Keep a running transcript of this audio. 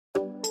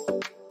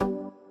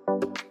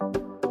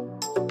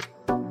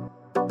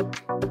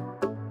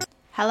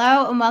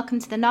Hello and welcome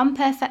to the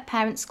Non-Perfect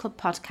Parents Club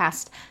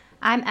podcast.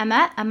 I'm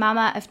Emma, a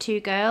mama of two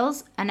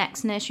girls, an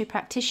ex-nursery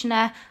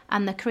practitioner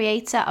and the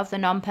creator of the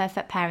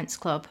Non-Perfect Parents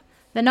Club.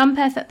 The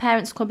Non-Perfect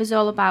Parents Club is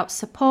all about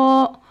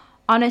support,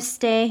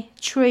 honesty,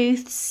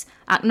 truths,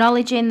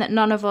 acknowledging that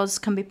none of us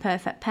can be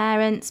perfect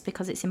parents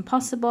because it's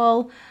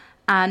impossible,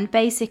 and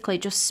basically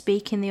just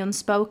speaking the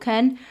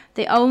unspoken.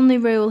 The only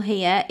rule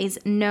here is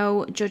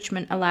no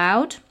judgment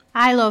allowed.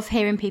 I love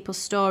hearing people's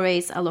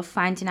stories. I love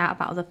finding out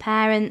about other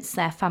parents,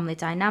 their family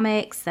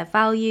dynamics, their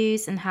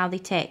values and how they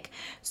tick.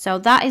 So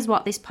that is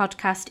what this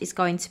podcast is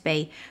going to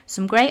be.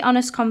 Some great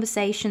honest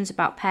conversations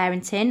about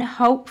parenting,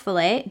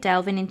 hopefully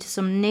delving into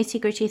some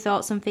nitty-gritty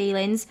thoughts and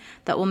feelings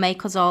that will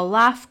make us all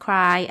laugh,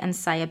 cry and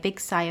sigh a big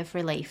sigh of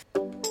relief.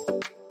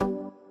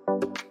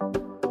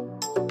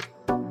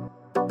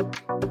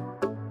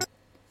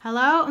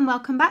 Hello and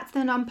welcome back to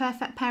the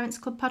Non-Perfect Parents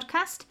Club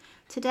podcast.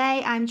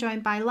 Today I'm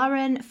joined by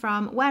Lauren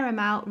from Wear 'Em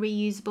Out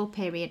Reusable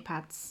Period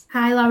Pads.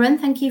 Hi Lauren,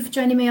 thank you for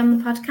joining me on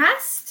the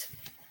podcast.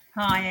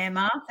 Hi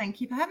Emma,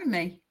 thank you for having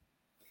me.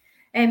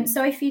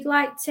 So if you'd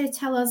like to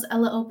tell us a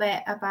little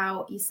bit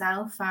about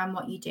yourself and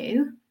what you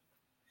do.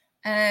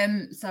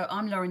 So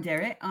I'm Lauren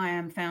Derrick. I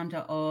am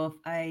founder of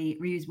a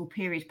reusable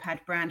period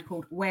pad brand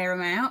called Wear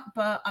 'Em Out,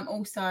 but I'm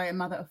also a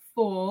mother of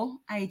 4,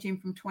 aging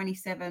from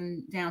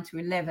 27 down to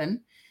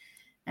 11.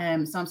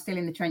 So I'm still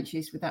in the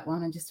trenches with that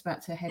one. I'm just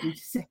about to head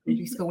into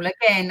secondary school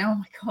again. Oh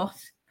my God,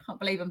 can't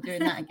believe I'm doing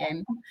that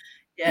again.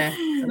 Yeah,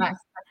 so that's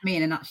me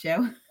in a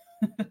nutshell.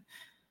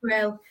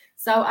 Well,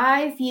 so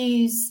I've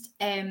used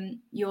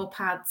your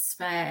pads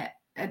for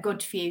a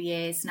good few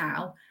years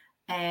now.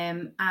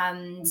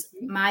 And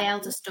my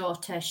eldest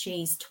daughter,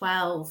 she's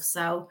 12.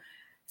 So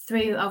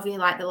through obviously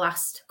like the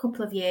last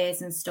couple of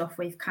years and stuff,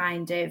 we've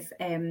kind of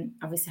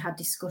obviously had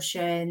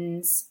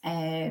discussions.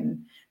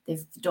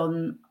 They've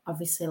done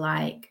obviously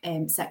like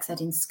sex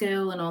ed in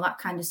school and all that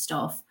kind of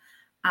stuff.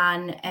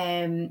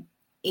 And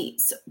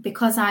it's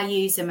because I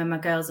use them and my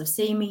girls have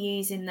seen me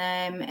using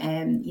them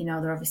and, you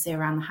know, they're obviously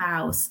around the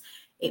house.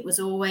 It was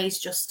always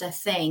just a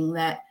thing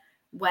that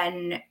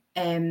when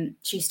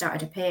she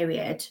started a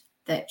period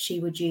that she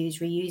would use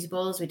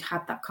reusables. We'd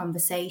had that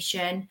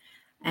conversation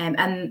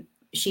and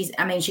she's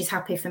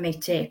happy for me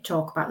to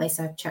talk about this.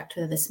 I checked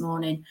with her this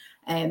morning.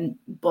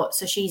 But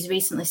so she's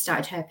recently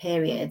started her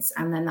periods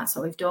and then that's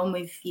what we've done.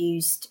 We've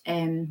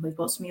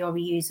bought some of your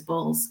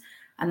reusables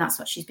and that's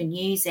what she's been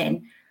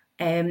using.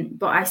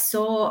 But I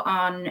saw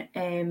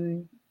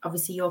on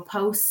obviously your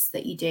posts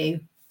that you do,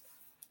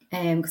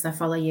 because I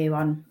follow you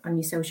on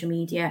your social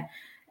media,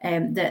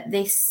 that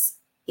this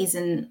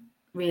isn't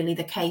really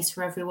the case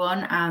for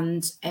everyone.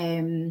 And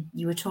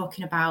you were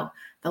talking about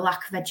the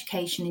lack of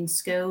education in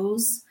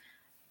schools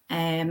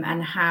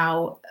and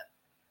how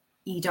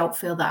you don't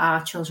feel that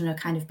our children are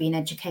kind of being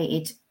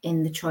educated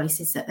in the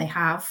choices that they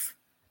have.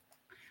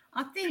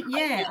 I think,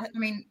 yeah, I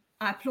mean,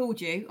 I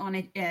applaud you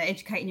on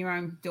educating your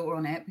own daughter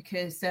on it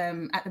because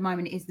at the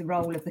moment it is the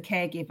role of the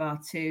caregiver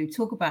to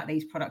talk about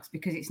these products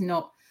because it's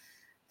not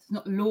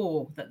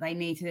law that they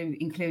need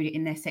to include it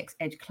in their sex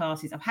ed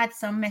classes. I've had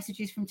some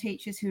messages from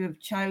teachers who have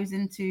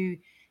chosen to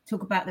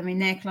talk about them in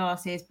their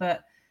classes,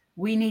 but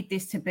we need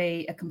this to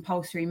be a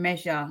compulsory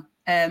measure,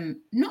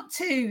 not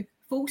to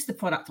force the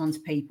product onto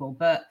people,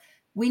 but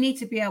we need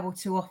to be able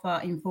to offer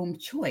informed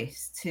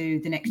choice to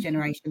the next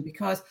generation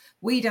because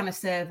we done a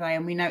survey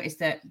and we noticed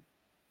that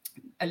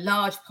a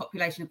large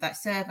population of that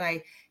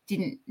survey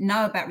didn't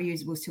know about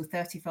reusables till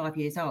 35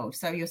 years old.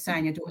 So you're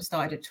saying your daughter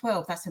started at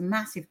 12. That's a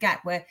massive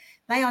gap where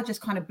they are just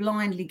kind of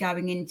blindly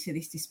going into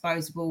this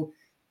disposable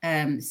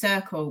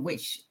circle,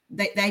 which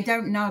they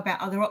don't know about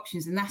other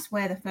options. And that's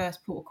where the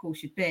first port of call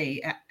should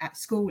be at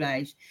school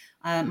age.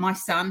 My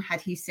son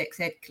had his sex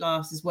ed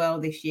class as well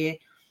this year.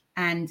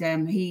 And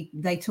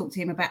they talked to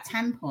him about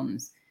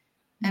tampons.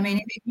 I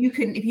mean, if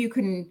you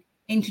can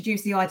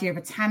introduce the idea of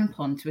a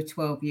tampon to a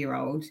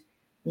 12-year-old,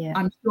 yeah.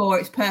 I'm sure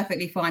it's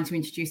perfectly fine to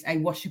introduce a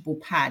washable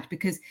pad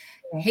because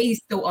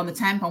his thought on the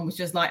tampon was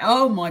just like,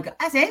 oh my God,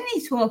 as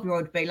any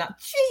 12-year-old would be like,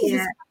 Jesus.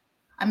 Yeah.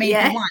 I mean,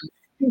 for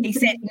one, he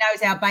said he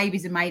knows how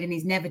babies are made and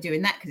he's never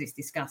doing that because it's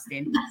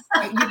disgusting.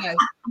 So, you know,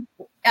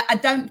 I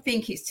don't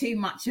think it's too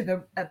much of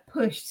a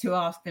push to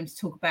ask them to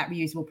talk about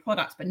reusable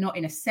products, but not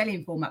in a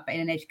selling format, but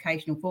in an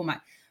educational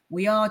format.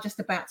 We are just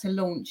about to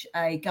launch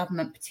a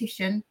government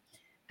petition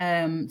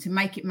to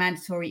make it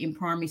mandatory in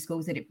primary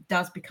schools that it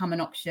does become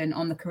an option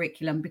on the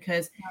curriculum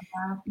because,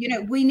 you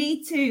know, we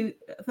need to,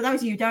 for those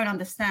of you who don't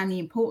understand the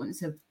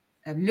importance of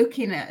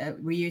looking at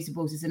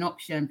reusables as an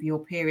option for your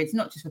periods,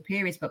 not just for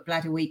periods, but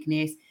bladder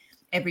weakness,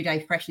 everyday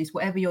freshness,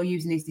 whatever you're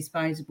using these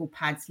disposable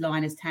pads,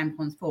 liners,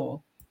 tampons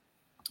for.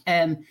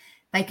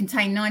 They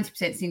contain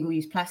 90%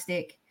 single-use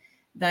plastic.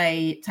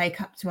 They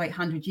take up to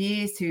 800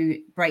 years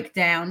to break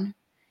down.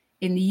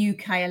 In the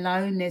UK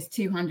alone, there's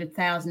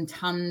 200,000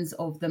 tons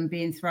of them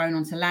being thrown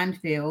onto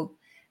landfill.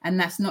 And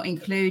that's not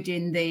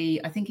including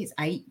I think it's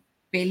 8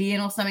 billion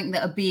or something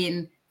that are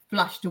being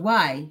flushed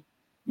away.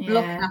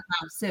 Blocking up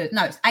our sewers.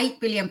 No, it's £8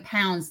 billion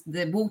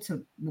the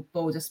water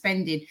boards are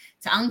spending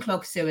to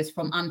unclog sewers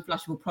from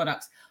unflushable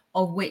products.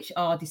 of which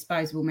are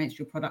disposable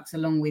menstrual products,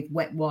 along with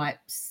wet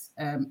wipes,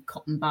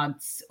 cotton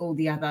buds, all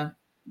the other,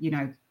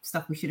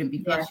 stuff we shouldn't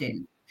be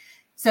flushing.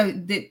 So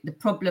the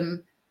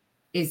problem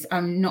is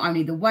not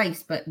only the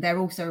waste, but they're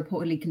also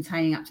reportedly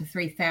containing up to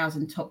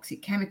 3,000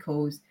 toxic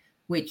chemicals,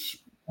 which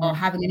are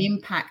having an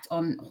impact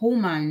on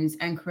hormones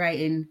and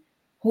creating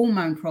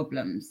hormone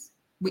problems,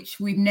 which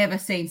we've never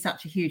seen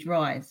such a huge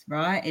rise,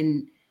 right,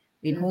 in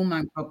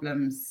hormone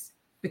problems,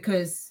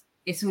 because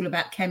it's all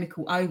about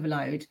chemical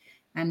overload.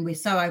 And we're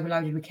so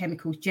overloaded with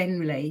chemicals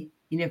generally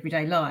in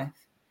everyday life,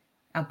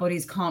 our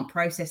bodies can't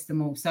process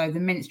them all. So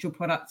the menstrual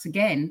products,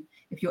 again,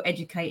 if you're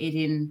educated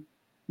in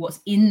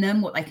what's in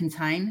them, what they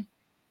contain,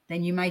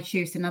 then you may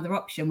choose another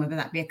option, whether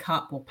that be a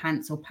cup or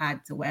pants or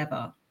pads or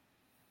whatever.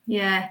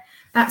 Yeah,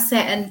 that's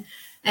it. And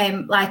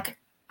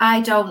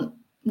I don't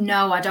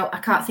know, I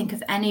can't think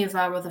of any of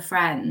our other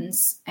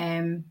friends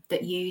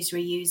that use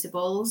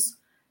reusables.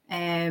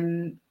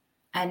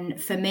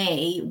 And for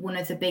me, one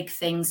of the big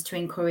things to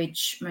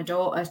encourage my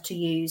daughter to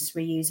use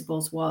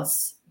reusables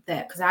was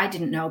that, because I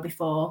didn't know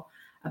before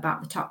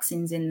about the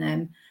toxins in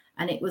them.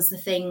 And it was the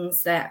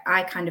things that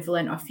I kind of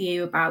learned off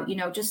you about,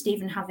 just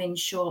even having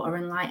shorter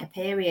and lighter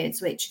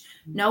periods, which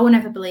no one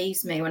ever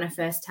believes me when I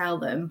first tell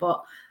them,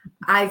 but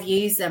I've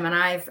used them and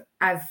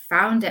I've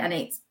found it. And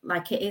it's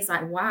like, it is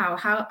like, wow,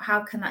 how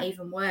can that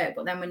even work?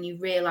 But then when you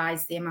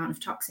realize the amount of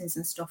toxins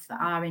and stuff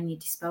that are in your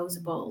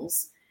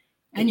disposables.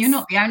 And you're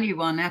not the only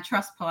one. Our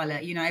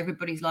Trustpilot,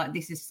 everybody's like,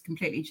 this has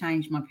completely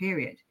changed my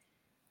period,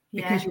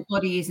 because your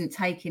body isn't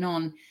taking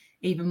on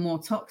even more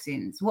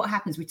toxins. What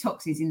happens with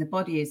toxins in the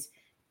body is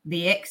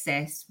the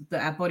excess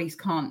that our bodies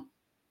can't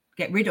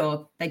get rid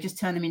of, they just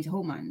turn them into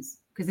hormones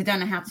because they don't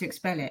know how to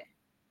expel it.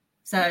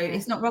 So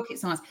it's not rocket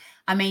science.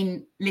 I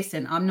mean,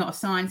 listen, I'm not a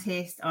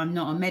scientist. I'm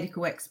not a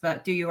medical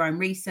expert. Do your own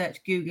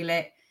research, Google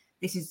it.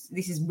 This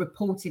is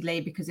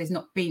reportedly, because there's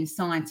not been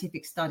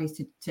scientific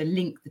studies to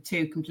link the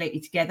two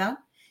completely together.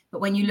 But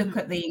when you look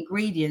at the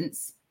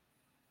ingredients,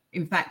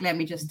 in fact, let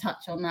me just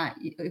touch on that.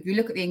 If you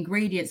look at the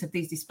ingredients of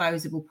these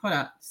disposable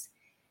products,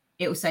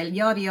 it will say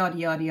yada, yada,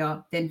 yada,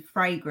 yada, then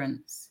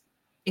fragrance.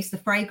 It's the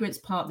fragrance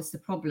part that's the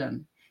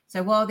problem.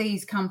 So while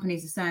these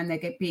companies are saying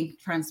they're being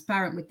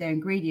transparent with their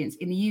ingredients,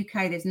 in the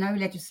UK, there's no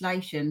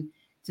legislation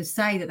to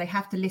say that they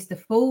have to list a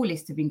full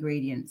list of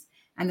ingredients.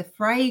 And the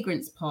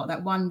fragrance part,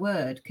 that one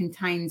word,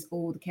 contains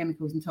all the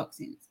chemicals and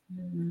toxins.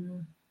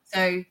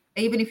 So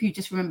even if you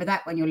just remember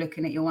that when you're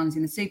looking at your ones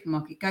in the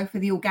supermarket, go for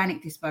the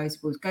organic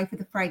disposables, go for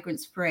the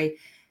fragrance-free.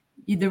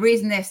 The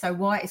reason they're so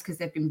white is because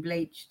they've been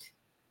bleached.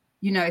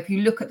 If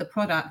you look at the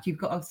product, you've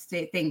got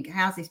to think,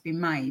 how's this been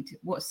made?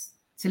 What's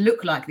to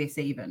look like this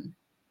even?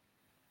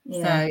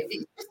 So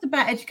it's just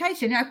about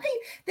education.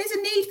 There's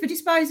a need for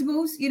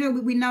disposables.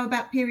 We know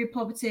about period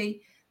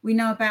poverty. We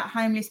know about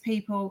homeless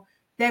people.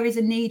 There is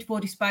a need for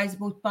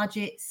disposables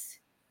budgets.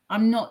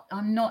 I'm not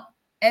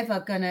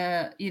ever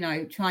gonna,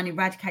 try and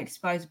eradicate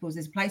disposables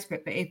as a place for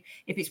it. But if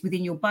it's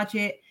within your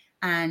budget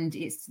and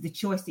it's the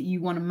choice that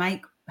you want to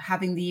make,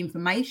 having the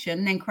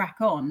information, then crack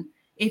on.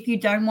 If you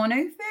don't want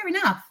to, fair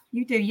enough.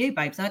 You do you,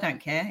 babes. I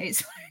don't care.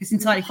 It's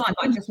entirely fine.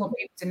 But I just want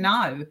people to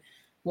know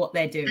what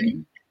they're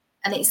doing.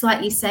 And it's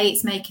like you say,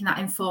 it's making that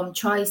informed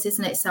choice,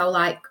 isn't it? So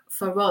like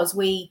for us,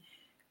 we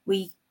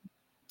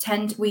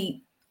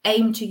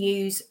aim to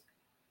use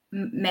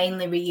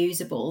mainly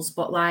reusables,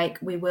 but like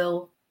we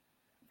will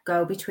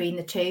go between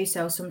the two.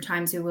 So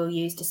sometimes we will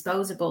use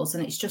disposables,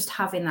 and it's just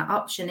having that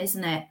option,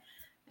 isn't it?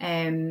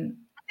 I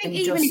think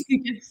even if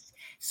you just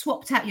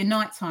swapped out your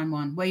nighttime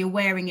one where you're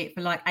wearing it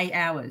for like 8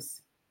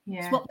 hours,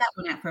 swap that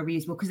one out for a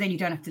reusable, because then you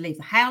don't have to leave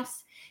the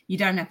house. You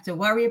don't have to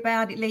worry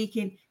about it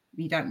leaking.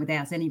 You don't with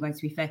ours anyway,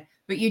 to be fair.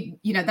 But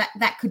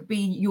that could be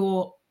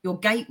your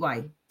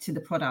gateway to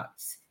the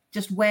products.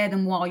 Just wear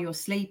them while you're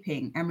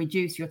sleeping and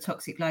reduce your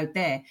toxic load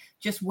there.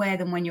 Just wear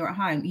them when you're at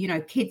home.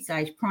 Kids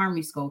age,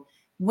 primary school.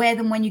 Wear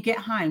them when you get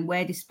home.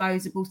 Wear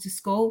disposables to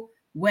school.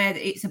 Where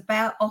it's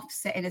about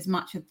offsetting as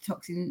much of the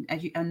toxin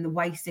and the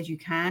waste as you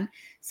can.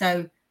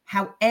 So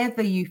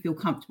however you feel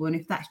comfortable, and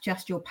if that's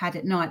just your pad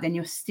at night, then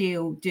you're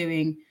still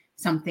doing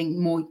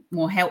something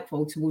more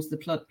helpful towards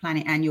the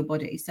planet and your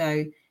body.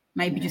 So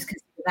maybe just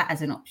consider that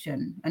as an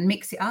option and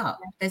mix it up.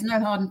 There's no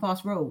hard and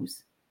fast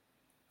rules.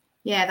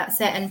 Yeah, that's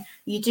it. And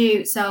you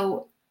do.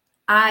 So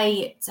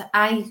I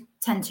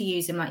tend to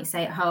use them, like you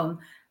say, at home.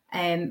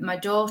 My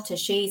daughter,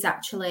 she's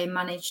actually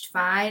managed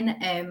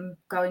fine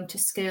going to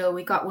school.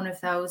 We got one of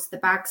those, the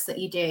bags that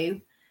you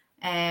do.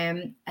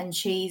 And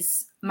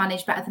she's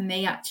managed better than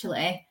me,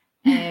 actually,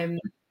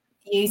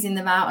 using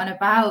them out and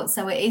about.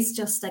 So it is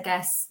just, I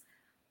guess,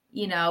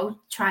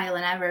 trial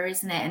and error,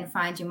 isn't it? And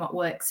finding what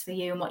works for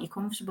you and what you're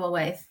comfortable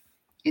with.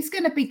 It's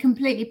going to be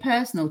completely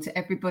personal to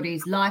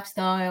everybody's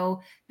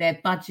lifestyle, their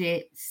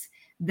budgets,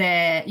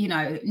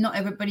 not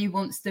everybody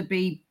wants to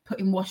be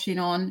putting washing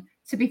on,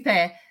 to be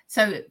fair.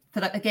 So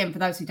for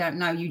those who don't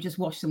know, you just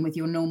wash them with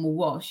your normal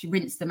wash. You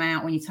rinse them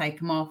out when you take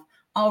them off.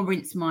 I'll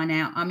rinse mine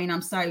out. I mean,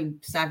 I'm so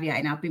savvy,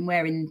 and I've been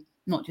wearing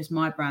not just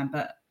my brand,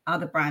 but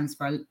other brands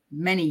for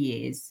many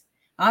years.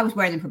 I was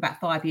wearing them for about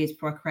 5 years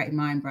before I created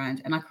my own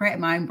brand. And I created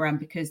my own brand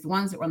because the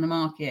ones that were on the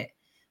market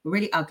were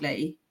really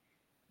ugly,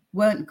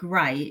 weren't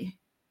great,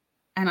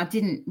 and I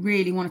didn't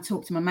really want to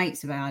talk to my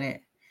mates about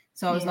it.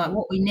 So I was like,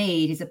 what we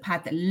need is a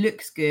pad that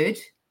looks good,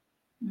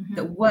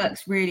 that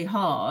works really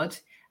hard,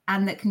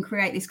 and that can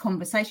create this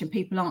conversation.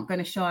 People aren't going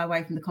to shy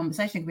away from the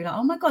conversation. They can be like,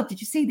 oh my God,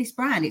 did you see this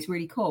brand? It's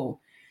really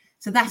cool.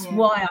 So that's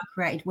why I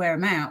created Wear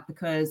 'Em Out,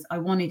 because I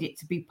wanted it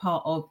to be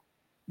part of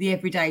the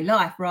everyday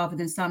life rather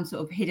than some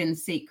sort of hidden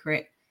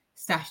secret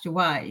stashed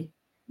away.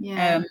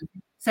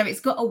 So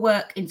it's got to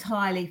work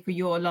entirely for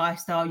your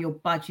lifestyle, your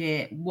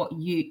budget, what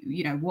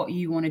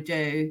you want to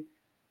do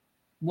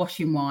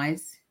washing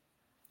wise.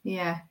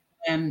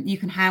 You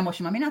can hand wash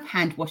them. I mean, I've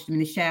hand washed them in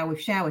the shower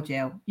with shower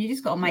gel. You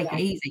just got to make it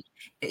easy.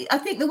 I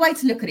think the way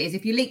to look at it is,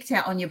 if you leaked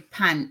out on your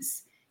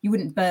pants, you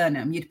wouldn't burn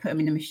them. You'd put them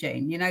in the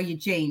machine. You know, your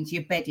jeans,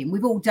 your bedding.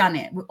 We've all done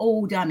it.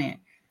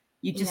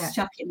 You just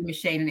chuck it in the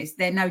machine, and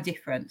they're no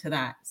different to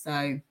that.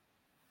 So,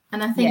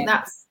 and I think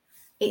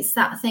it's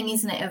that thing,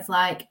 isn't it, of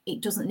like,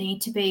 it doesn't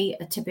need to be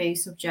a taboo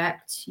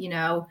subject. You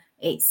know,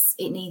 it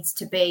needs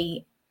to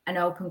be an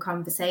open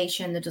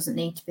conversation. There doesn't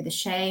need to be the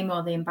shame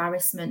or the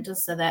embarrassment,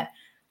 so that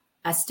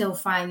I still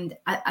find,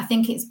 I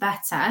think it's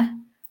better,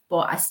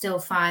 but I still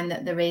find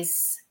that there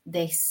is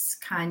this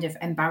kind of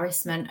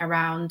embarrassment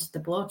around the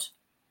blood.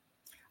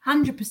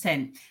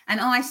 100%. And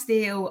I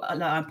still,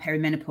 like, I'm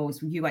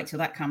perimenopause. You wait till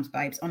that comes,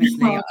 babes.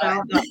 Honestly,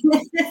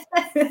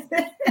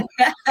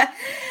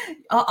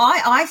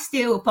 I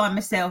still find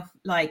myself,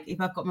 like,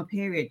 if I've got my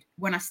period,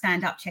 when I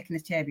stand up, checking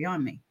the chair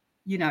behind me,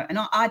 you know, and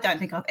I don't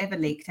think I've ever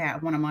leaked out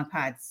of one of my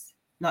pads,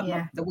 like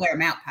the Wear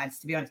 'Em Out pads,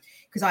 to be honest,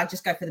 because I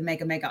just go for the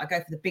mega. I go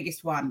for the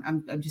biggest one.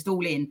 I'm just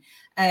all in.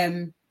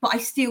 But I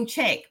still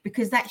check,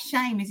 because that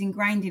shame is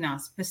ingrained in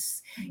us.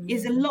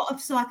 There's a lot of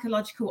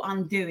psychological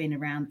undoing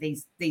around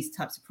these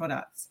types of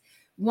products.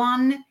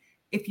 One,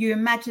 if you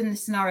imagine the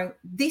scenario,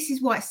 this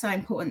is why it's so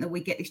important that we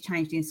get this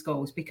changed in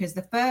schools, because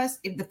the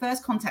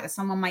first contact that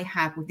someone may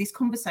have with this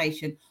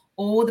conversation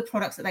or the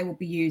products that they will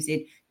be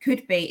using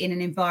could be in an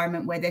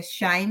environment where there's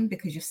shame,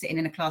 because you're sitting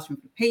in a classroom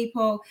full of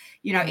people.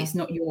 You know, it's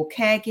not your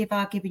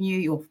caregiver giving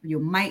you, your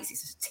mates,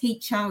 it's a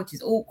teacher, which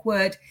is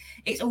awkward.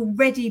 It's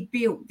already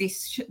built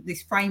this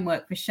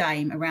framework for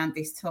shame around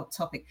this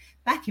topic.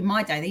 Back in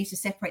my day, they used to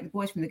separate the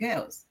boys from the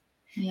girls.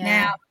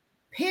 Now,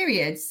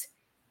 periods,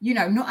 you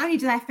know, not only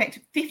do they affect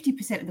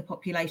 50% of the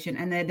population,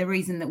 and they're the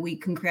reason that we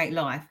can create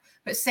life,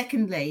 but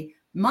secondly,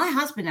 my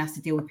husband has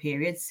to deal with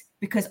periods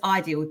because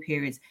I deal with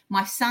periods.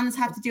 My sons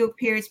have to deal with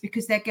periods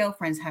because their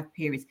girlfriends have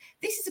periods.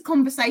 This is a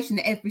conversation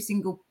that every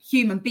single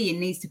human being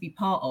needs to be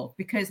part of,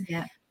 because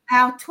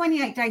our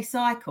 28-day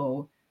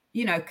cycle,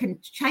 you know, can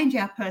change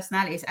our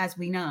personalities, as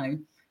we know.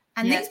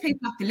 And these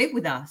people have to live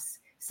with us.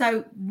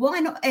 So why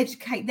not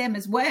educate them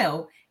as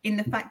well in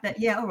the fact that,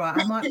 all right,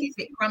 I might be a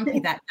bit grumpy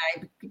that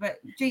day, but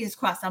Jesus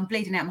Christ, I'm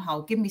bleeding out my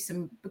hole. Give me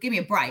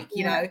a break,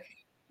 you know.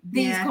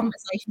 These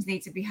conversations need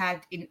to be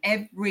had in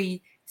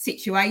every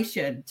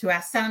situation, to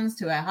our sons,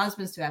 to our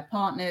husbands, to our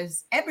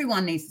partners.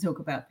 Everyone needs to talk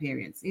about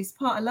periods. It's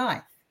part of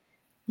life.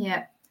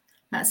 Yeah,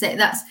 that's it.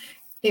 That's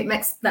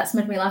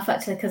made me laugh,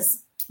 actually,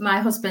 because my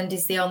husband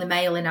is the only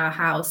male in our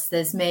house.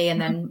 There's me, and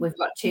then we've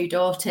got 2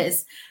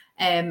 daughters.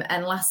 And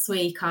last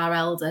week, our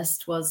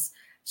eldest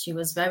she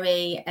was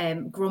very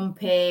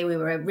grumpy. We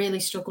were really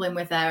struggling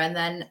with her, and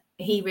then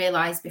he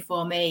realised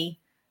before me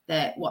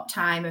that what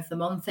time of the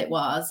month it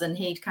was, and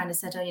he'd kind of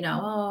said, I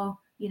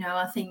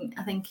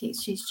think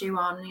she's due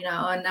on, you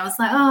know, and I was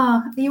like,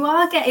 oh, you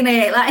are getting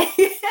it, like.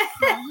 It's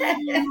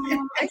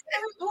so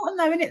important,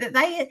 though, isn't it, that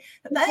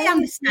they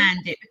understand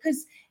it,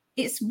 because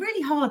it's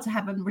really hard to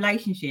have a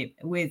relationship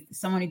with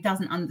someone who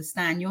doesn't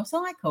understand your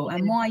cycle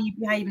and why you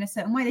behave in a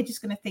certain way. They're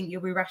just going to think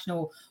you're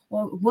irrational,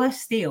 or worse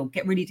still,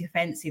 get really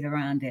defensive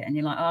around it, and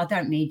you're like, oh, I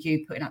don't need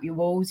you putting up your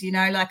walls, you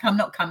know, like, I'm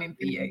not coming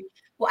for you.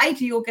 What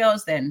age are your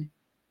girls then?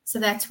 So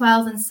they're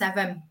 12 and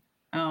 7.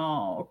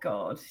 Oh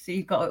God! So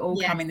you've got it all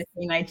coming the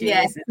teenage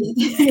years.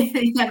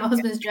 Yeah, my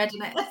husband's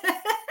dreading it. But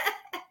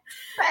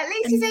at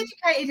least he's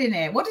educated in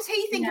it. What does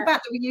he think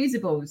about the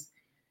reusables?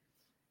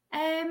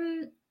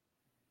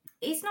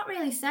 He's not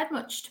really said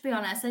much, to be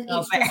honest. It's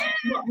just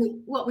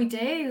what we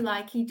do.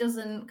 Like, he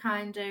doesn't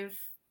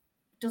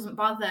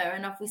bother,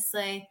 and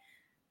obviously,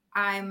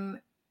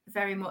 I'm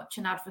very much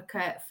an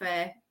advocate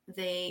for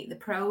the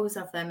pros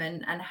of them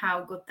and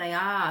how good they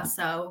are.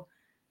 So,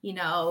 you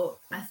know,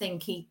 I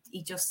think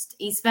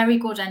he's very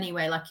good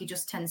anyway. Like, he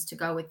just tends to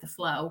go with the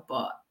flow,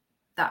 but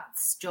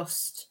that's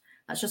just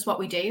what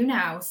we do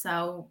now.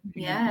 So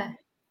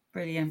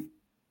Brilliant.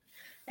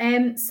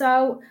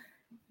 So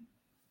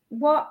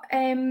what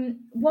are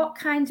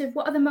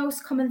the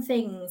most common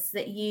things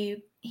that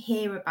you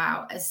hear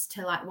about as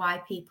to, like,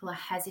 why people are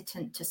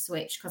hesitant to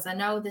switch? Because I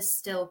know there's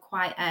still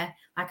quite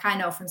I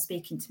know from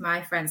speaking to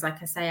my friends,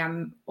 like I say,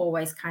 I'm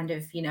always kind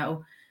of, you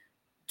know,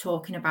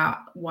 talking about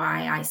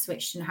why I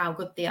switched and how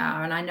good they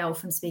are. And I know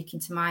from speaking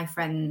to my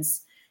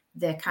friends,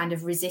 the kind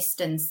of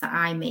resistance that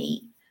I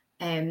meet.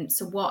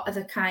 So what are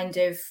the kind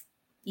of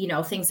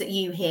things that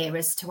you hear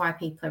as to why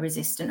people are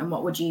resistant, and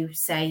what would you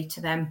say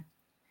to them?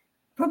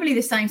 Probably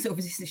the same sort of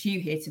resistance you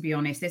hear, to be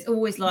honest. There's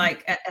always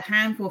like a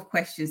handful of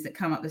questions that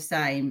come up the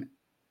same.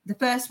 The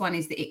first one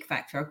is the ick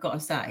factor, I've got to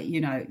say.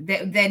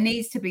 There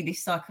needs to be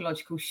this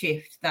psychological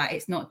shift that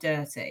it's not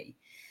dirty.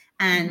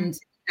 And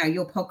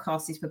your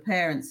podcast is for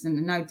parents,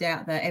 and no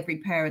doubt that every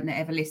parent that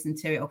ever listened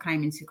to it or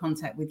came into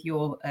contact with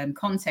your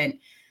content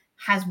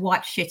has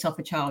wiped shit off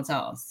a child's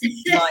ass.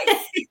 Like,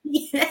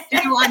 yeah. Do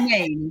you know what I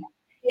mean?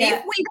 Yeah.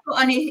 If we've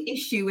got an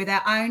issue with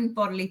our own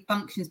bodily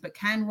functions but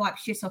can wipe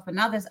shit off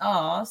another's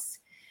ass,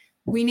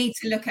 we need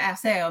to look at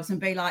ourselves and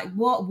be like,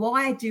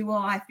 why do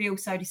I feel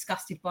so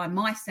disgusted by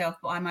myself,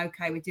 but I'm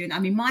okay with doing it? I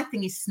mean, my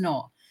thing is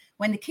snot.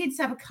 When the kids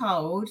have a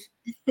cold,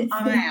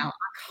 I'm out.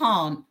 I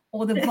can't.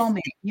 Or the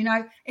vomit.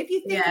 If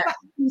you think about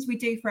the things we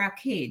do for our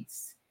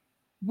kids,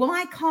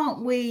 why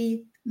can't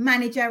we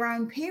manage our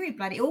own period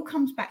blood? It all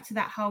comes back to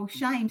that whole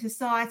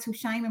societal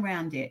shame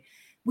around it.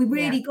 We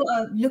really got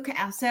to look at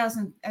ourselves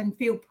and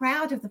feel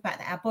proud of the fact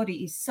that our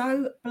body is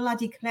so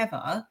bloody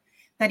clever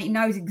that it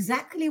knows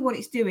exactly what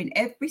it's doing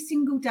every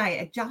single day.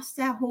 It adjusts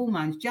our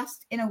hormones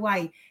just in a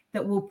way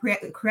that will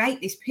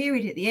create this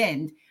period at the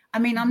end. I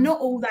mean, I'm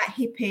not all that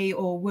hippie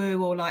or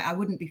woo, or like I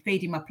wouldn't be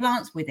feeding my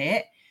plants with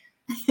it.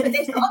 But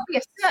there's got to be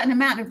a certain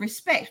amount of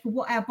respect for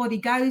what our body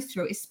goes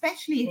through,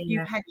 especially if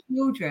you've had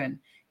children.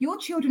 Your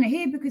children are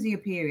here because of your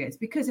periods,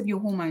 because of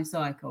your hormone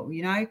cycle,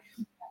 And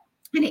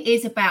it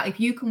is about, if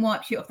you can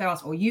wipe shit off their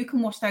ass, or you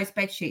can wash those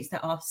bed sheets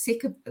that are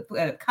sick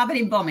of covered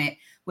in vomit,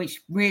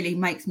 which really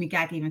makes me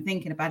gag even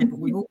thinking about it, but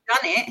we've all done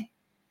it.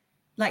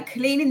 Like,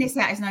 cleaning this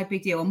out is no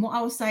big deal. And what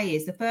I will say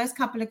is, the first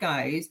couple of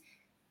goes,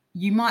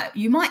 you might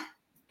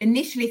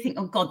initially think,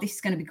 oh God, this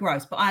is going to be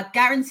gross. But I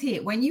guarantee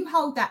it, when you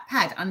hold that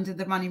pad under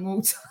the running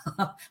water,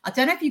 I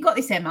don't know if you got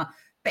this, Emma,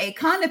 but it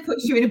kind of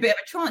puts you in a bit of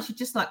a trance. You're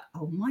just like,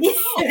 oh my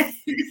God.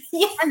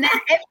 And then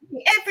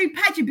every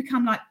pad you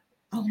become like,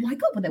 oh my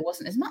God, well, there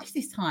wasn't as much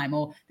this time,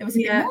 or there was a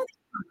bit more this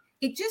time.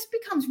 It just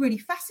becomes really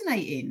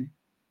fascinating,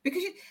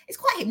 because it's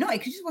quite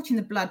hypnotic, because you're just watching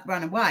the blood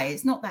run away.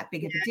 It's not that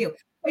big of a deal.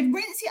 But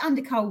rinse it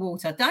under cold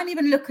water. Don't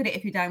even look at it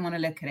if you don't want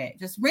to look at it.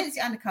 Just rinse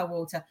it under cold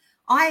water.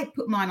 I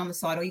put mine on the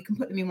side, or you can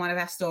put them in one of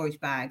our storage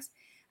bags.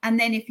 And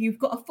then if you've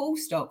got a full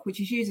stock, which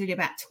is usually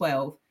about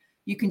 12,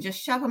 you can just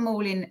shove them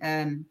all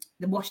in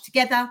the wash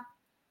together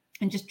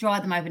and just dry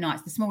them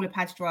overnight. The smaller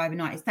pads dry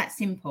overnight. It's that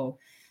simple.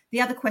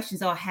 The other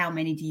questions are, how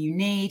many do you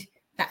need?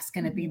 That's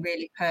going to be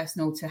really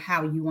personal to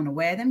how you want to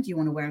wear them. Do you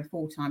want to wear them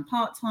full-time,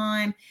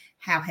 part-time?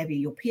 How heavy are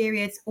your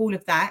periods? All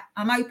of that.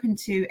 I'm open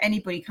to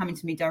anybody coming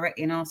to me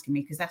directly and asking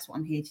me, because that's what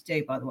I'm here to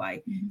do, by the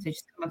way. So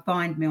just come and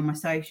find me on my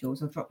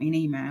socials or drop me an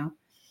email.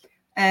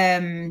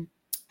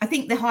 I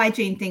think the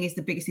hygiene thing is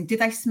the biggest thing. Do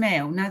they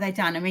smell? No, they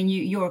don't. I mean,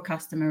 you're a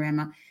customer,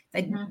 Emma.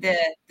 The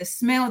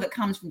smell that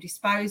comes from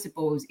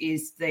disposables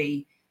is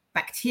the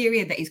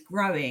bacteria that is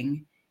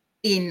growing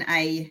in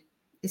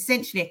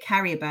essentially a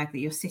carrier bag that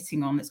you're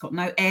sitting on that's got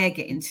no air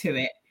getting to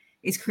it.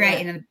 Is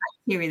creating a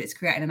bacteria that's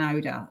creating an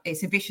odor.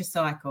 It's a vicious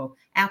cycle.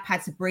 Our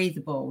pads are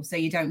breathable, so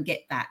you don't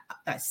get that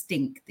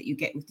stink that you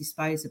get with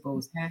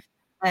disposables.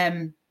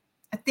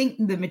 I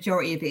think the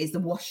majority of it is the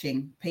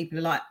washing. People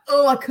are like,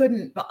 oh, I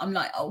couldn't. But I'm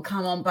like, oh,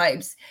 come on,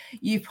 babes.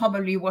 You've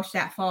probably washed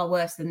out far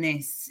worse than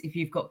this if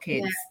you've got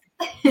kids.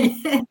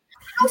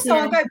 Also,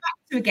 I'll go back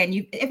to,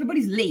 again,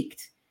 everybody's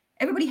leaked.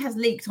 Everybody has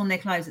leaked on their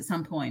clothes at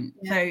some point.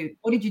 So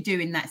what did you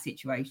do in that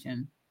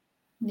situation?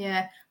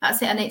 Yeah,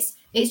 that's it. And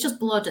it's just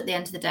blood at the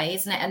end of the day,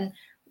 isn't it? And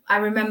I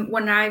remember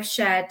when I've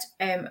shared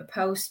a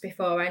post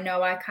before, I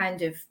know I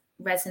kind of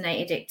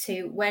resonated it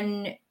too.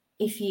 When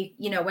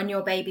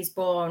your baby's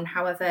born,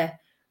 however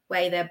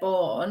way they're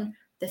born,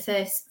 the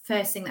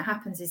first thing that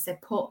happens is they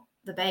put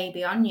the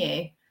baby on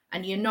you,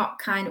 and you're not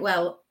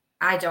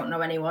I don't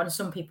know anyone,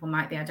 some people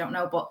might be, I don't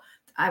know, but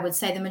I would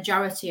say the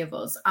majority of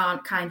us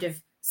aren't kind of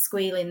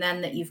squealing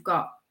then that you've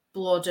got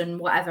blood and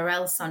whatever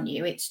else on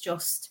you. It's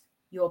just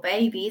your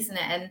baby, isn't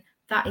it? And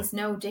that is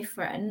no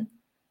different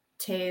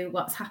to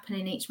what's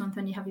happening each month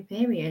when you have your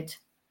period.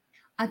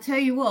 I tell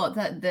you what,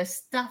 that the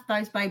stuff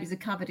those babies are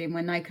covered in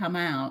when they come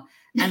out,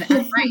 and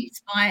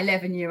my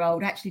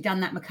 11-year-old actually done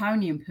that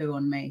meconium poo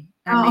on me.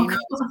 I mean, I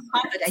was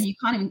covered, and you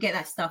can't even get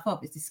that stuff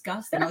off. It's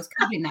disgusting. I was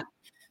covered in that.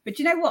 But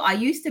you know what? I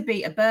used to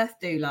be a birth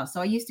doula,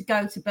 so I used to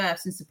go to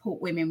births and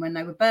support women when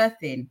they were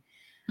birthing.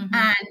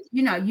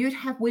 And, you'd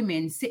have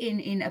women sitting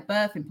in a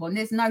birthing pool, and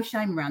there's no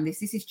shame around this.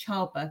 This is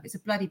childbirth. It's a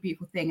bloody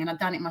beautiful thing. And I've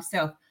done it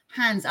myself.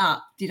 Hands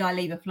up. Did I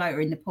leave a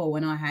floater in the pool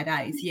when I had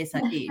AIDS? Yes,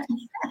 I did.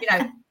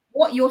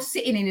 What you're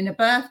sitting in a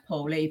birth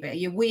pool, either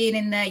you're weeing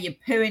in there, you're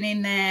pooing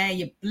in there,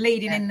 you're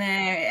bleeding in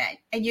there,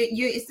 and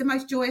it's the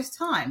most joyous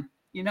time,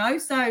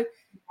 So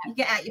you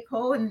get out your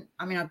pool, and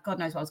I mean, God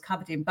knows what I was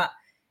covered in, but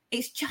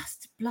it's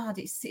just blood.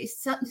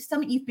 It's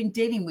something you've been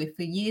dealing with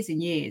for years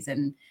and years,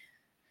 and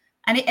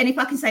if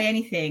I can say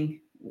anything,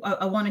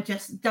 I want to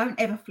just don't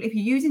ever, if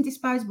you're using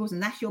disposables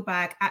and that's your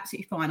bag,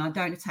 absolutely fine. I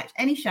don't attach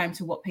any shame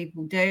to what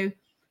people do.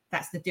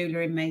 That's the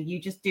doula in me. You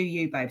just do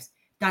you, babes.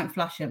 Don't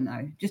flush them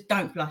though. Just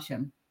don't flush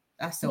them.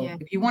 That's all.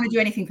 If you want to do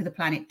anything for the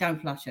planet,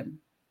 don't flush them.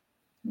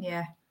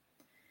 Yeah.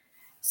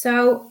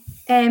 So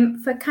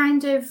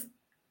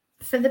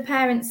for the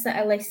parents that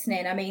are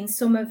listening, I mean,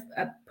 some of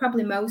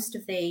probably most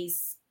of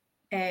these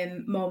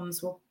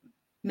mums will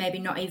maybe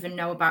not even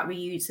know about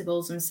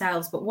reusables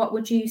themselves, but what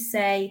would you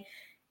say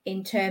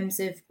in terms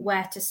of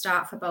where to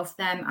start for both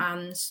them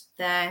and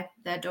their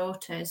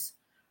daughters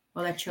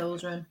or their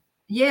children?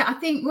 Yeah, I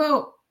think,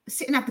 well,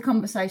 sit and have the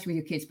conversation with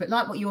your kids, but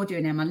like what you're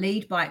doing, Emma,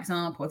 lead by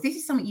example. If this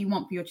is something you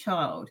want for your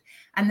child,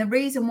 and the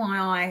reason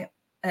why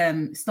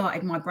I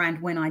started my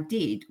brand when I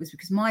did was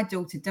because my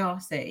daughter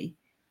Darcy,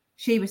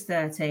 she was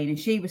 13 and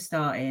she was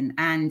starting,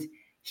 and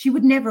she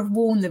would never have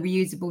worn the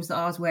reusables that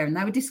I was wearing.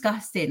 They were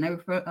disgusting. They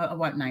were I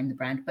won't name the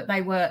brand, but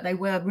they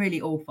were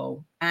really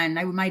awful, and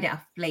they were made out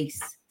of fleece.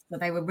 So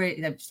they were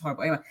just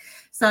horrible. Anyway,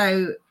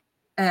 so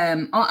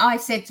I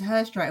said to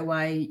her straight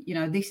away, you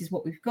know, this is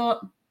what we've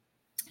got.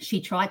 She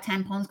tried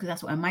tampons because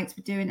that's what her mates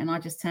were doing, and I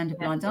just turned a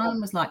blind eye and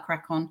was like,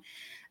 crack on.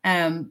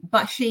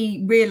 But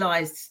she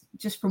realised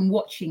just from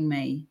watching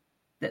me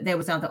that there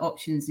was other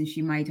options, and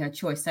she made her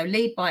choice. So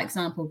lead by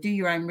example, do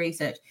your own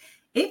research.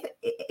 If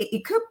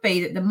it could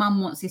be that the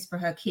mum wants this for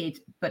her kid,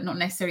 but not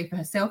necessarily for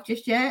herself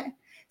just yet.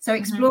 So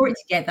explore it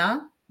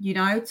together, you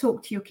know,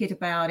 talk to your kid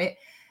about it.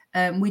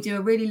 We do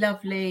a really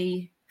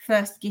lovely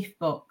first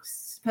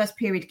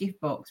period gift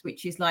box,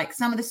 which is like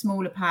some of the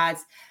smaller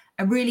pads,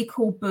 a really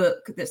cool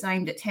book that's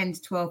aimed at 10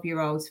 to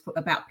 12-year-olds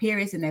about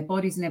periods and their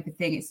bodies and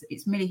everything.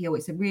 It's Millie Hill.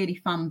 It's a really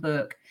fun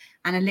book,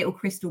 and a little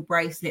crystal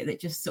bracelet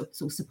that just sort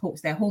of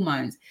supports their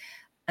hormones.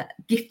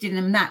 Gifting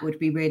them that would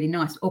be really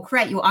nice. Or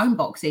create your own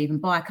box, even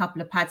buy a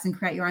couple of pads and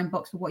create your own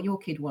box for what your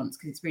kid wants,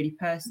 because it's really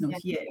personal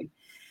to you.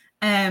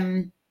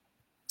 And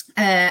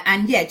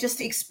yeah,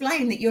 just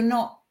explain that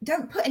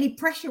don't put any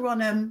pressure on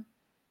them.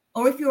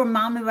 Or if you're a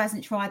mum who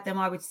hasn't tried them,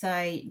 I would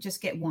say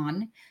just get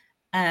one.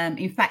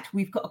 In fact,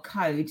 we've got a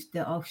code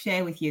that I'll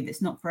share with you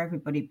that's not for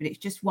everybody, but it's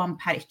just one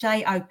pad. It's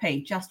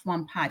JOP, just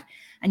one pad,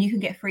 and you can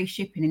get free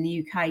shipping in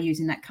the UK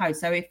using that code.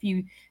 So if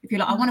you're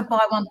like, I want to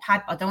buy one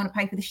pad, but I don't want to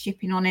pay for the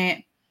shipping on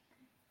it,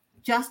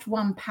 just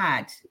one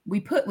pad.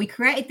 We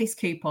created this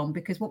coupon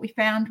because what we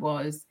found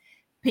was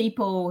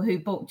people who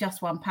bought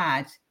just one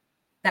pad,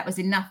 that was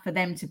enough for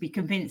them to be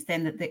convinced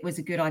then that it was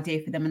a good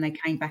idea for them, and they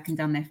came back and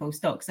done their full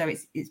stock. So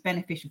it's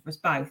beneficial for us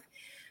both.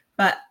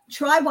 But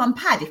try one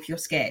pad if you're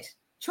scared.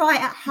 Try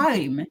it at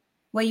home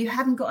where you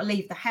haven't got to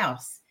leave the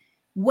house.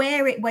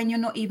 Wear it when you're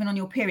not even on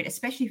your period,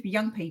 especially for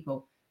young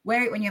people.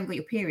 Wear it when you haven't got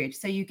your period,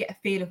 so you get a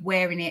feel of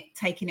wearing it,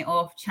 taking it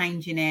off,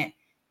 changing it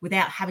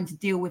without having to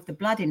deal with the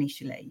blood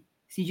initially.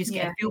 So you just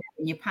get a feel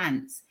in your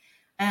pants.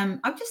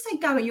 I'd just say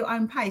go at your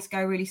own pace,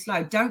 go really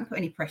slow. Don't put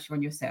any pressure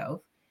on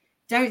yourself.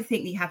 Don't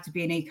think that you have to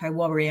be an eco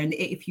warrior, and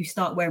if you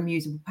start wearing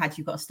reusable pads,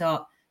 you've got to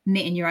start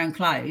knitting your own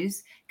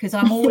clothes, because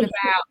I'm all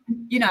about,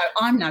 you know,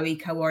 I'm no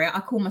eco warrior. I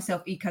call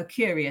myself eco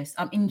curious.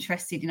 I'm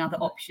interested in other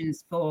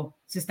options for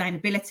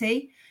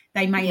sustainability.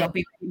 They may not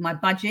be in my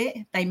budget.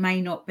 They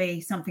may not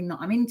be something that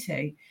I'm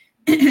into,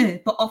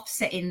 but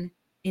offsetting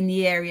in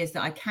the areas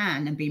that I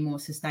can and be more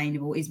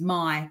sustainable is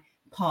my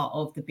part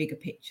of the bigger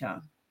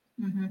picture.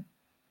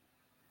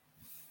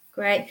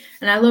 Great.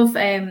 And I love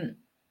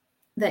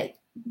that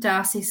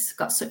Darcy's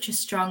got such a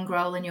strong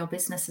role in your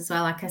business as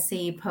well. Like I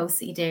see you posts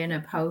that you're doing,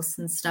 her posts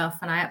and stuff,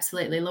 and I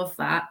absolutely love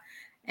that.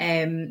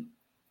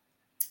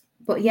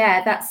 But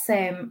yeah, that's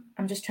I'm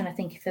just trying to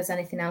think if there's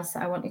anything else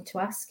that I wanted to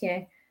ask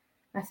you.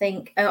 I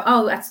think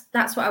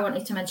that's what I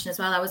wanted to mention as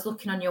well. I was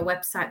looking on your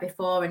website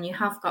before, and you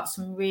have got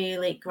some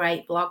really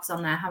great blogs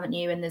on there, haven't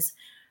you? And there's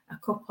a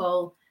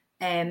couple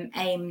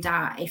aimed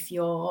at if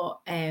your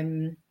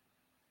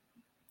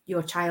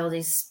child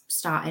is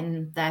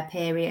starting their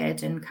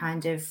period, and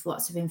kind of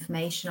lots of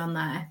information on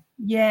there.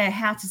 Yeah,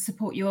 how to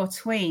support your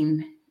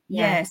tween.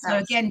 Yeah, so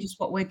again, just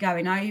what we're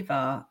going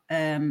over.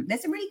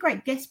 There's a really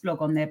great guest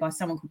blog on there by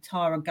someone called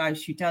Tara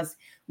Ghosh, who does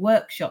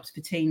workshops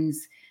for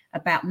teens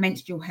about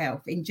menstrual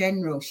health in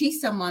general. She's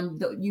someone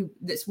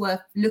that's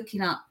worth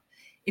looking up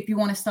if you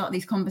want to start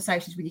these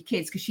conversations with your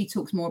kids, because she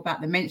talks more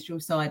about the menstrual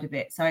side of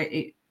it. So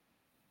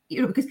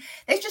because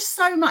there's just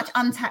so much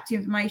untapped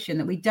information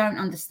that we don't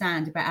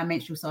understand about our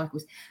menstrual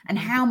cycles and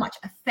how much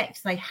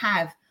effect they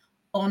have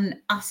on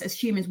us as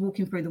humans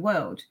walking through the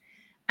world.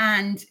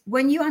 And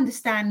when you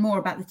understand more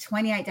about the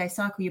 28-day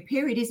cycle, your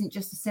period isn't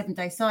just a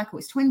 7-day cycle,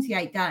 it's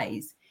 28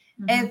 days.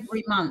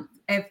 Every month,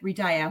 every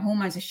day, our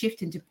hormones are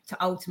shifting to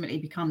ultimately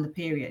become the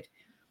period.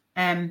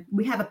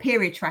 We have a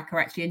period tracker,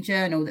 actually, a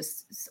journal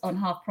that's on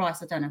half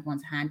price. I don't have one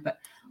to hand, but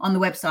on the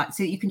website,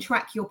 so that you can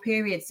track your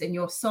periods and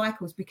your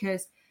cycles,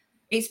 because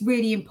it's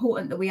really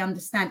important that we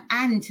understand,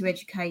 and to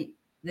educate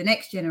the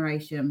next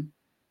generation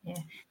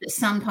that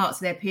some parts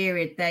of their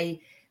period,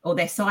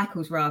 their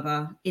cycles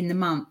rather, in the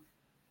month,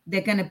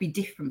 they're going to be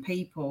different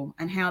people,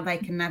 and how they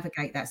can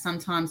navigate that.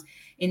 Sometimes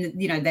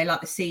they're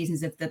like the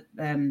seasons of the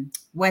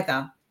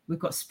weather. We've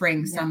got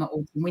spring, summer,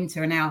 autumn,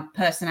 winter, and our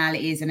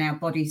personalities and our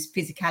bodies'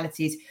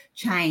 physicalities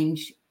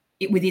change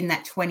within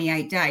that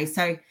 28 days.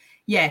 So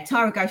yeah,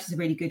 Tara Ghosh is a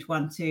really good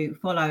one to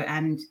follow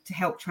and to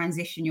help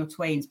transition your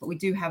tweens. But we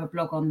do have a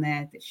blog on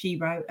there that she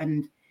wrote,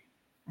 and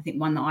I think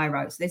one that I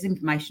wrote. So there's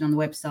information on the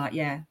website.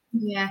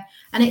 Yeah,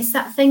 and it's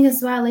that thing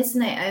as well,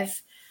 isn't it,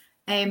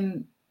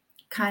 of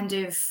kind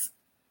of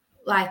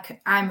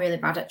like, I'm really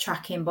bad at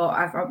tracking, but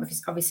I've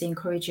obviously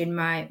encouraging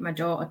my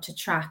daughter to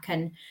track,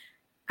 and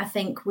I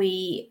think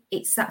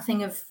it's that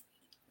thing of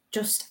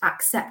just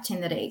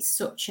accepting that it's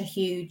such a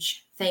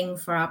huge thing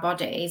for our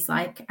bodies.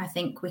 Like, I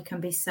think we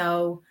can be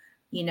so,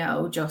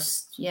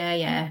 just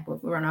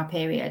we're on our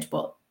period,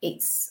 but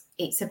it's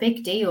a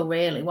big deal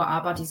really what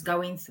our body's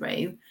going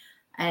through,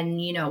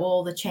 and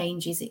all the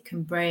changes it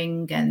can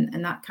bring,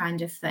 and that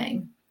kind of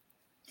thing.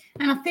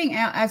 And I think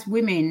as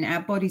women,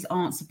 our bodies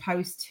aren't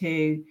supposed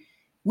to,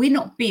 we're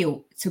not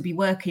built to be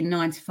working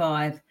 9 to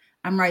 5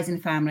 and raising a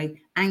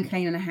family and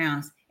cleaning a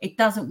house. It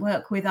doesn't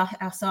work with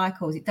our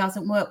cycles. It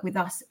doesn't work with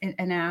us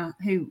and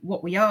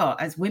what we are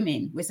as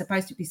women. We're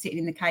supposed to be sitting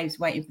in the caves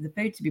waiting for the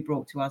food to be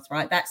brought to us,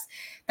 right?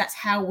 That's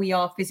how we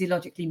are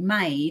physiologically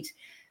made.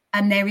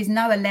 And there is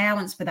no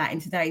allowance for that in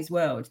today's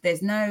world.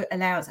 There's no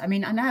allowance. I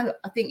mean, I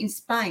think in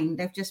Spain,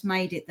 they've just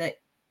made it that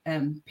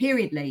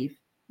period leave,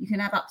 you can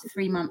have up to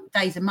 3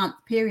 days a month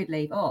period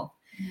leave off.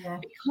 Yeah.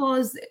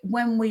 Because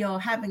when we are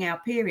having our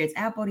periods,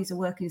 our bodies are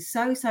working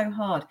so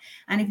hard.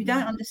 And if you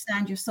don't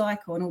understand your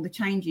cycle and all the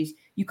changes,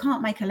 you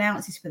can't make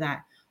allowances for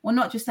that. Or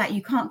not just that,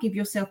 you can't give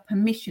yourself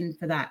permission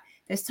for that.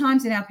 There's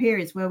times in our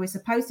periods where we're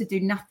supposed to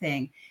do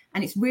nothing.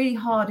 And it's really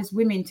hard as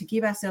women to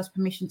give ourselves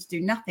permission to do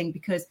nothing,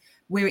 because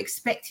we're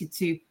expected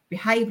to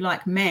behave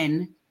like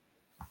men.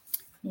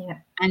 Yeah,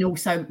 and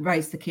also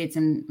raise the kids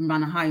and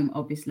run a home,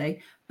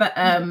 obviously, but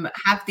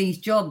have these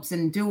jobs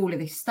and do all of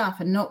this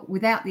stuff, and not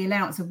without the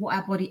allowance of what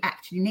our body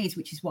actually needs,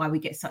 which is why we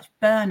get such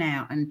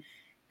burnout, and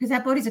because our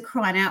bodies are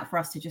crying out for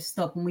us to just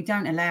stop, and we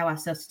don't allow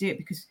ourselves to do it,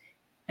 because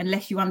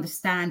unless you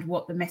understand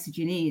what the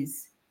messaging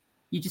is,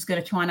 you're just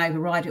going to try and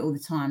override it all the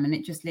time, and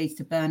it just leads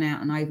to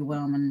burnout and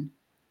overwhelm. And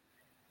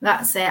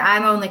that's it.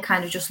 I'm only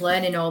kind of just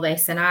learning all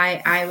this, and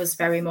I was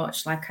very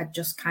much like, I'd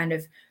just kind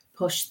of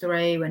push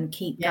through and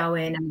keep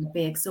going and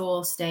be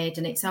exhausted.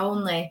 And it's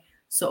only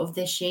sort of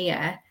this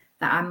year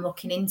that I'm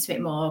looking into it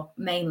more,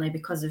 mainly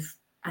because of,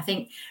 I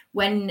think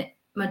when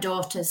my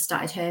daughter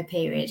started her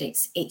period,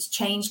 it's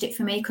changed it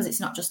for me, because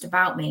it's not just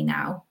about me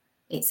now,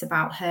 it's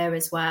about her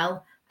as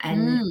well,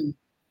 and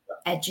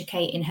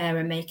educating her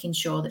and making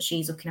sure that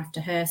she's looking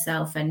after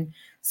herself. And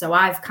so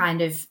I've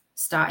kind of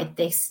started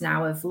this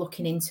now of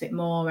looking into it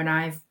more, and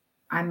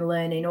I'm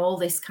learning all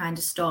this kind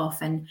of stuff.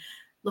 And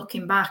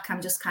looking back,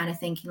 I'm just kind of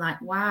thinking like,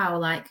 wow,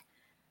 like,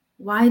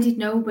 why did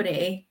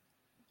nobody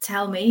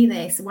tell me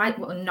this? Why?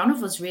 Well, none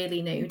of us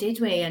really knew, did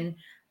we? And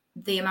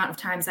the amount of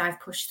times I've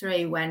pushed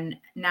through, when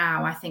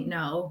now I think,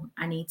 no,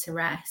 I need to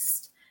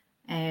rest.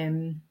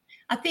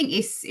 I think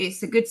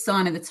it's a good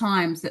sign of the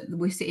times that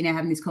we're sitting here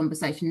having this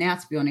conversation now,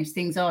 to be honest.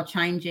 Things are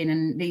changing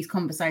and these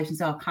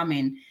conversations are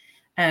coming.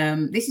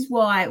 This is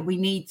why we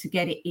need to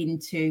get it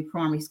into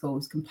primary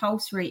schools,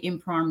 compulsory in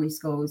primary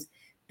schools,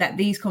 that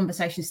these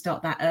conversations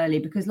start that early.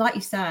 Because like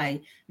you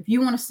say, if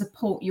you want to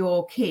support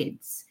your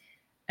kids,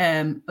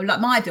 like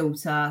my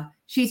daughter,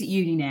 she's at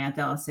uni now,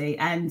 Darcy,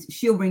 and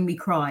she'll ring me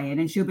crying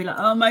and she'll be like,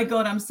 oh my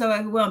God, I'm so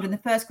overwhelmed. And the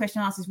first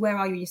question I ask is, where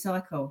are you in your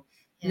cycle?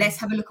 Yeah. Let's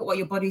have a look at what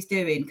your body's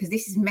doing, because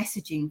this is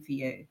messaging for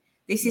you.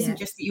 This isn't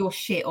just that you're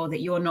shit, or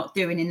that you're not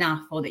doing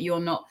enough, or that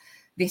you're not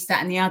this,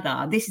 that, and the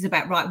other. This is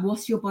about, right,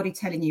 what's your body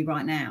telling you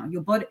right now?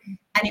 Your body,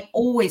 and it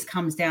always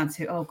comes down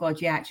to, oh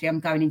God, yeah, actually, I'm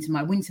going into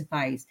my winter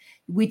phase.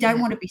 We don't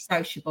want to be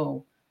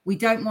sociable. We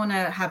don't want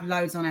to have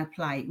loads on our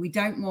plate. We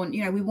don't want,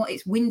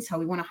 it's winter.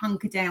 We want to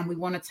hunker down. We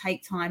want to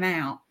take time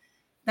out.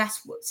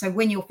 So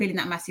when you're feeling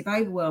that massive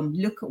overwhelm,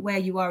 look at where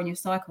you are in your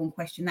cycle and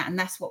question that. And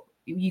that's what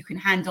you can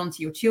hand on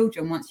to your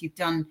children once you've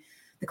done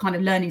the kind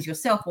of learnings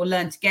yourself, or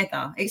learn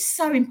together. It's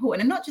so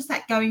important. And not just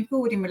that, going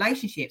forward in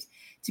relationships,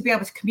 to be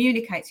able to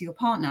communicate to your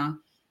partner,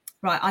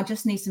 right, I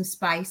just need some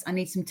space. I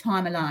need some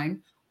time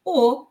alone.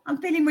 Or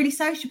I'm feeling really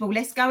sociable.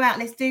 Let's go out.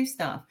 Let's do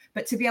stuff.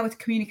 But to be able to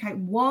communicate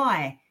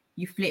why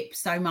you flip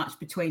so much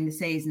between the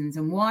seasons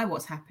and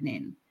what's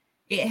happening.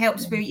 It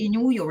helps for in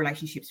all your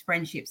relationships,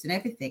 friendships, and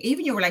everything.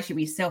 Even your relationship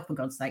with yourself, for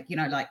God's sake,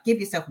 like, give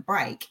yourself a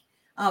break.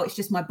 Oh, it's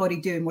just my body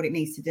doing what it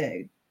needs to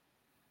do.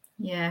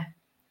 Yeah,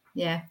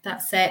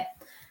 that's it.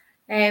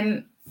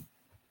 I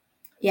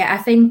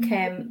think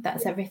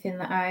that's everything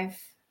that I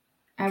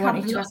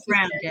wanted to ask.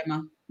 Ground,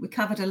 Emma. We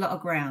covered a lot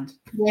of ground.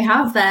 We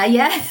have there,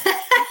 yeah.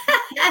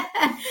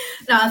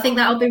 No, I think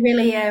that'll be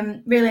really,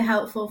 really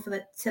helpful for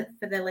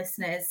the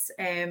listeners.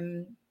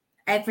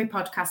 Every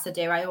podcast I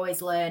do, I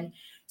always learn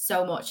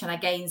so much and I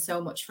gain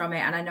so much from it,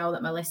 and I know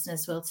that my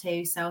listeners will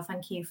too. So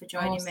thank you for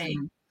joining me.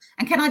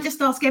 And can I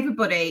just ask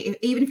everybody,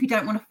 even if you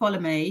don't want to follow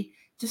me,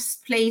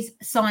 just please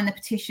sign the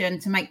petition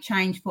to make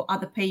change for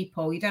other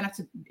people. You don't have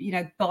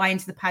to, buy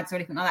into the pads or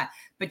anything like that,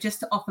 but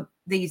just to offer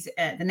these,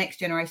 the next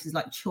generations,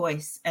 like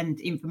choice and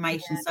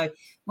information. Yeah. So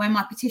when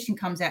my petition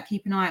comes out,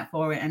 keep an eye out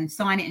for it and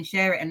sign it and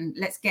share it. And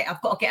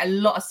I've got to get a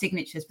lot of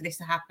signatures for this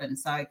to happen.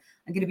 So I'm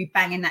going to be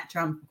banging that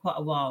drum for quite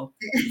a while.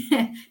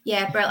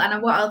 Yeah, brilliant.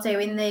 And what I'll do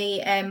in the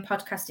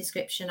podcast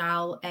description,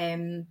 I'll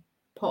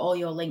put all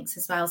your links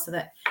as well, so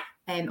that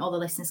all the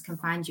listeners can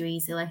find you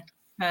easily.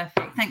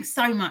 Perfect. Thanks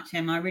so much,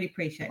 Emma. I really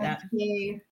appreciate that. Thank you.